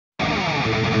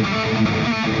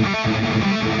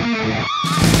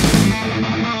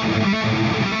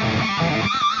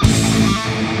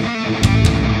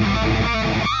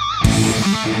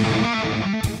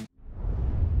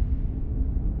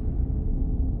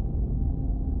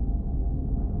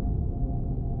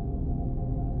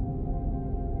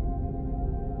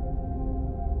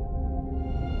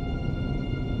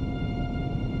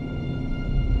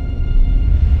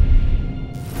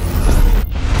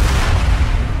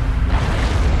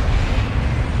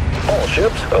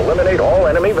Ships, eliminate all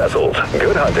enemy vessels.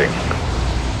 Good hunting.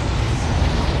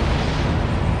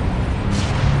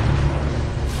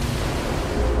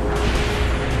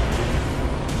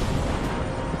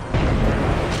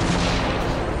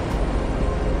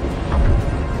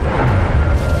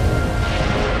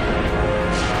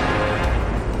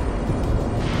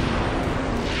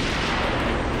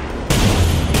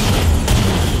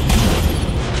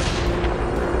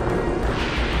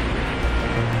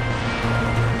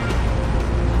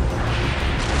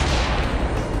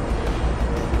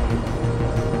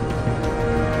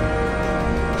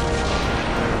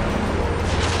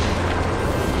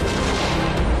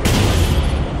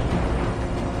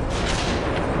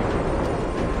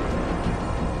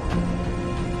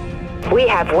 We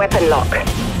have weapon lock.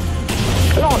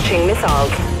 Launching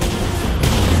missiles.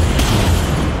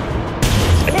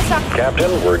 Missile.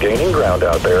 Captain, we're gaining ground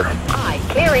out there. Aye,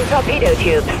 clearing torpedo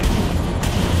tubes.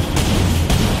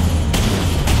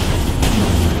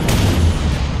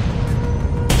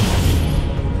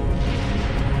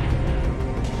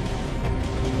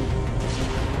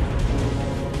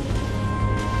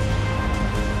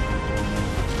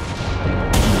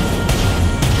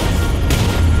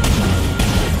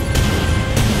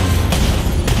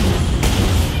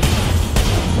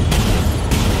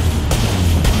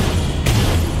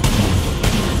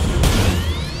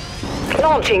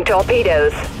 Launching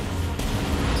torpedoes.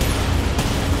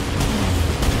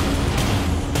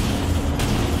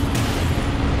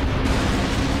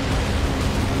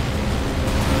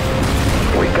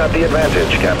 We've got the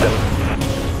advantage, Captain.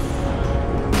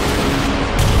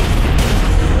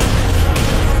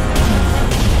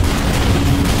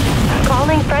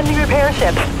 Calling friendly repair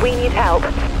ships. We need help.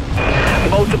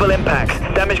 Multiple impacts.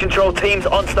 Damage control teams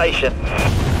on station.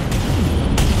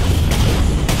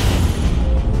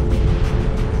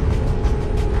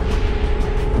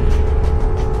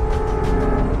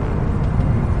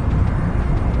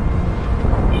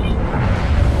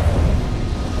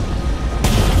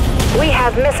 We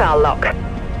have missile lock.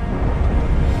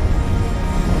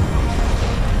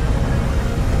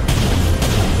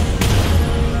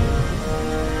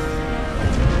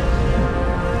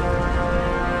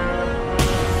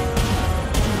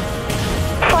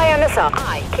 Fire missile.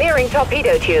 Aye, clearing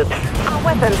torpedo tubes. Our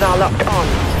weapons are locked on.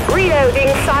 Reloading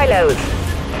silos.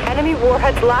 Enemy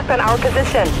warheads locked on our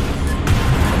position.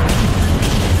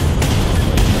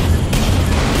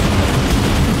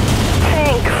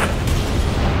 Thanks.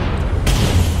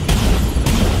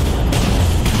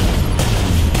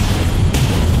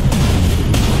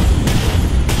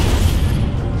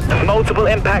 Multiple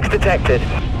impacts detected.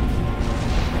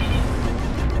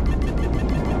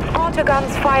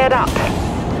 Autoguns fired up.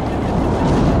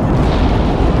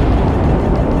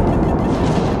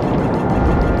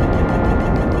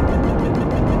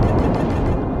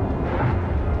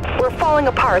 We're falling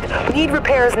apart. We need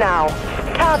repairs now.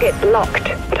 Target locked.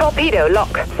 Torpedo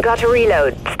lock. Got to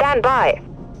reload. Stand by.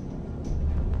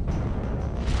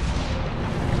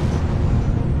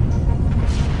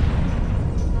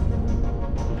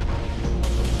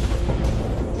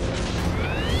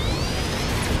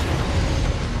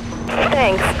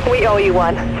 Thanks, we owe you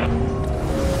one.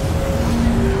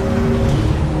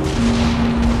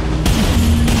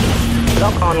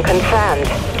 Lock on confirmed.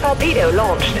 Torpedo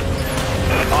launched.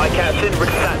 Aye, Captain,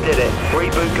 that did it.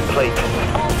 Reboot complete.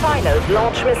 All silos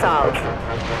launch missiles.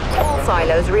 All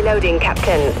silos reloading,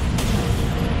 Captain.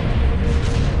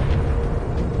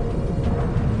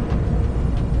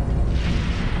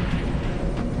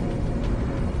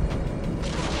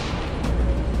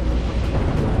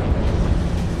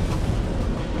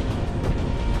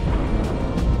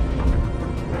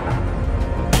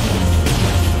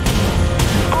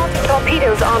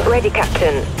 Torpedoes aren't ready,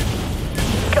 Captain.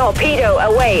 Torpedo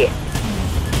away.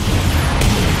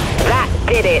 That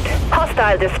did it.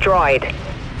 Hostile destroyed.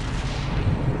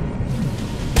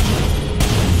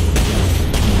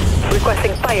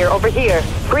 Requesting fire over here.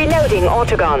 Reloading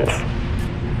autoguns.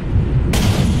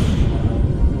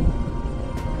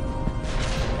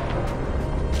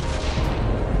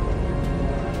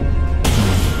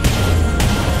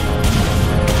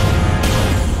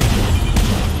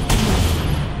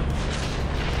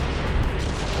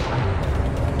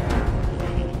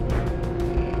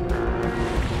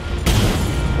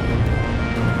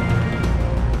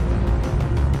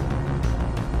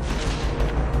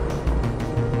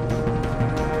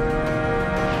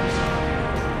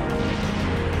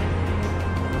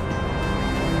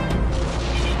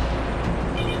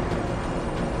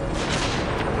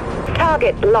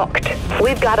 Target locked.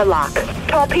 We've got a lock.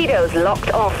 Torpedoes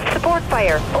locked off. Support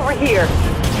fire. Over here.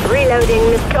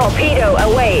 Reloading. Torpedo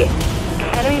away.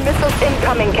 Enemy missiles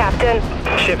incoming, Captain.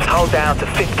 Ship's hull down to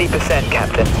 50%,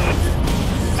 Captain.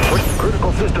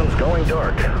 Critical systems going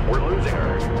dark. We're losing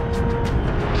her.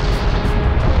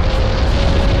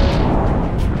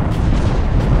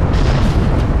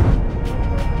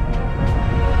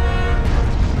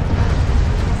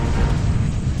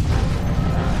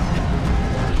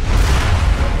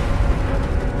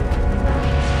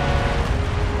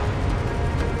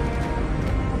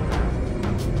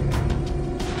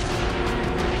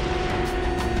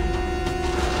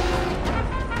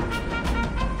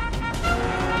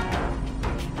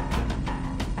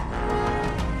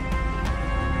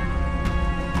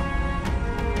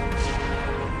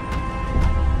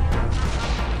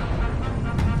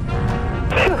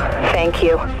 Thank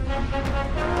you.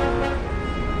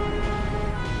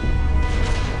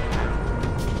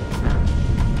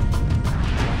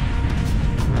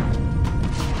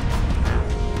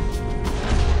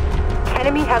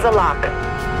 Enemy has a lock.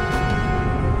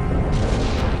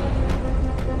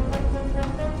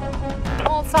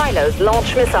 All silos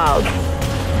launch missiles.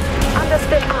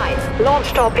 Understood. Eyes.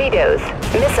 Launch torpedoes.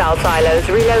 Missile silos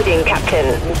reloading, Captain.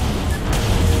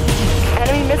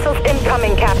 Enemy missiles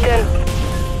incoming, Captain.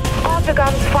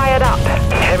 Autoguns fired up.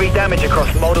 Heavy damage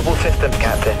across multiple systems,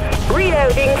 Captain.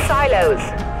 Reloading silos.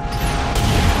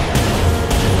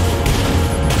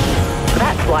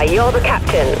 That's why you're the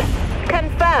captain.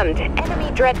 Confirmed.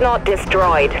 Enemy Dreadnought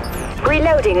destroyed.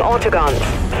 Reloading autoguns.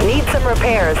 Need some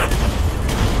repairs.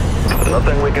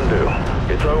 Nothing we can do.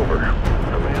 It's over.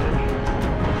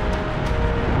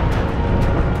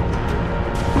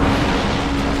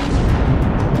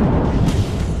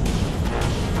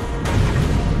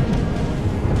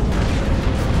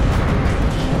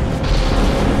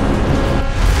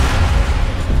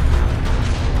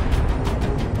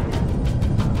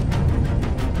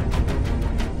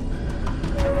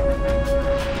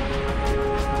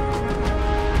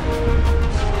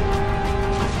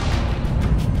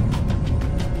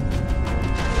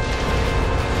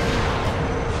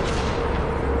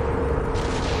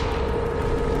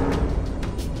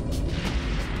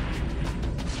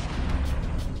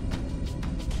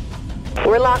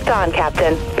 We're locked on,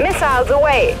 Captain. Missiles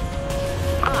away.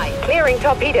 Aye, clearing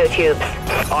torpedo tubes.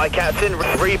 Aye, Captain.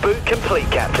 Reboot complete,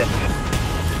 Captain.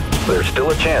 There's still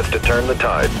a chance to turn the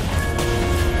tide.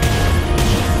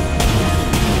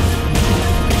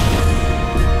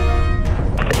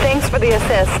 Thanks for the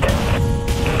assist.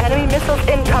 Enemy missiles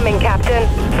incoming, Captain.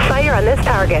 Fire on this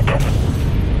target.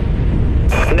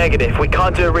 Negative. We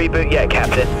can't do a reboot yet,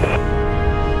 Captain.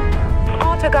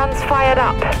 Autoguns fired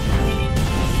up.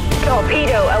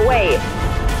 Torpedo away.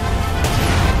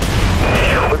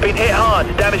 We've been hit hard.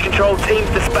 Damage control teams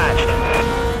dispatched.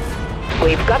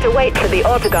 We've got to wait for the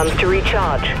autoguns to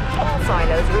recharge. All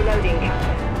silos reloading,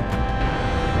 Captain.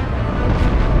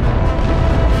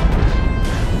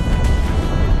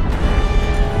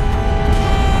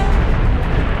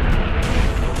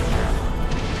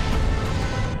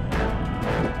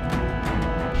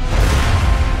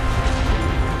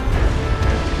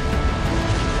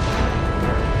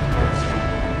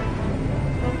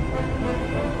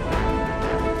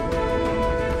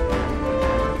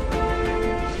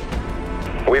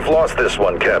 We've lost this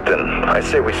one, Captain. I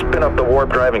say we spin up the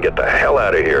warp drive and get the hell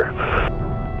out of here.